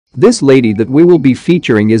This lady that we will be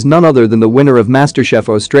featuring is none other than the winner of MasterChef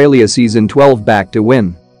Australia Season 12 back to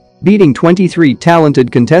win, beating 23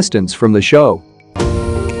 talented contestants from the show.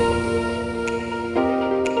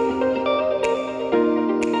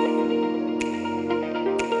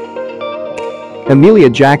 Emelia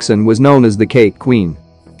Jackson was known as the Cake Queen.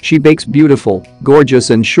 She bakes beautiful, gorgeous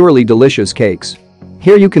and surely delicious cakes.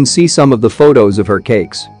 Here you can see some of the photos of her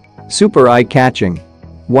cakes. Super eye-catching.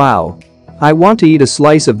 Wow. I want to eat a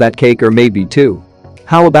slice of that cake or maybe two.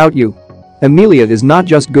 How about you? Emelia is not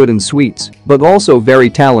just good in sweets, but also very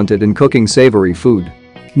talented in cooking savory food.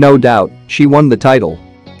 No doubt, she won the title.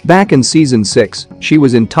 Back in Season 6, she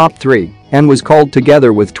was in top 3 and was called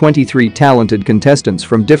together with 23 talented contestants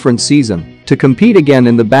from different seasons to compete again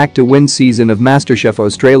in the back-to-win season of MasterChef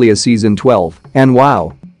Australia Season 12, and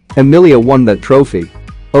wow! Emelia won that trophy.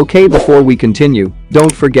 Okay, before we continue,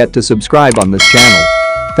 don't forget to subscribe on this channel.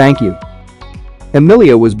 Thank you.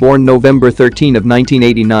 Emelia was born November 13 of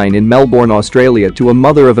 1989 in Melbourne, Australia to a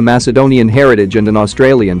mother of a Macedonian heritage and an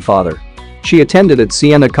Australian father. She attended at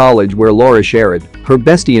Siena College where Laura Sherrod, her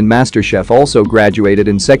bestie in MasterChef, also graduated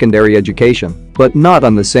in secondary education, but not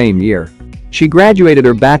on the same year. She graduated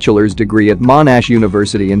her bachelor's degree at Monash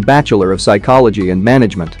University and Bachelor of Psychology and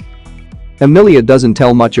Management. Emelia doesn't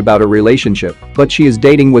tell much about her relationship, but she is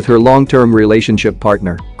dating with her long-term relationship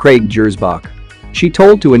partner, Craig Gersbach. She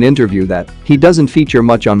told to an interview that he doesn't feature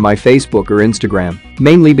much on my Facebook or Instagram,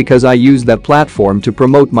 mainly because I use that platform to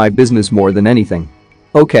promote my business more than anything.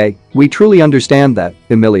 Okay, we truly understand that,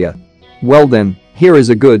 Emelia. Well then, here is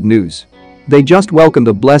a good news. They just welcomed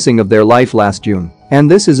the blessing of their life last June,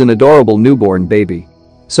 and this is an adorable newborn baby.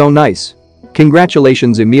 So nice.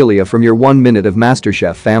 Congratulations, Emelia, from your 1 minute of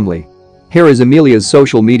MasterChef family. Here is Emelia's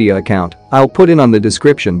social media account, I'll put in on the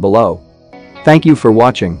description below. Thank you for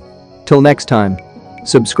watching. Till next time.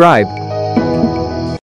 Subscribe.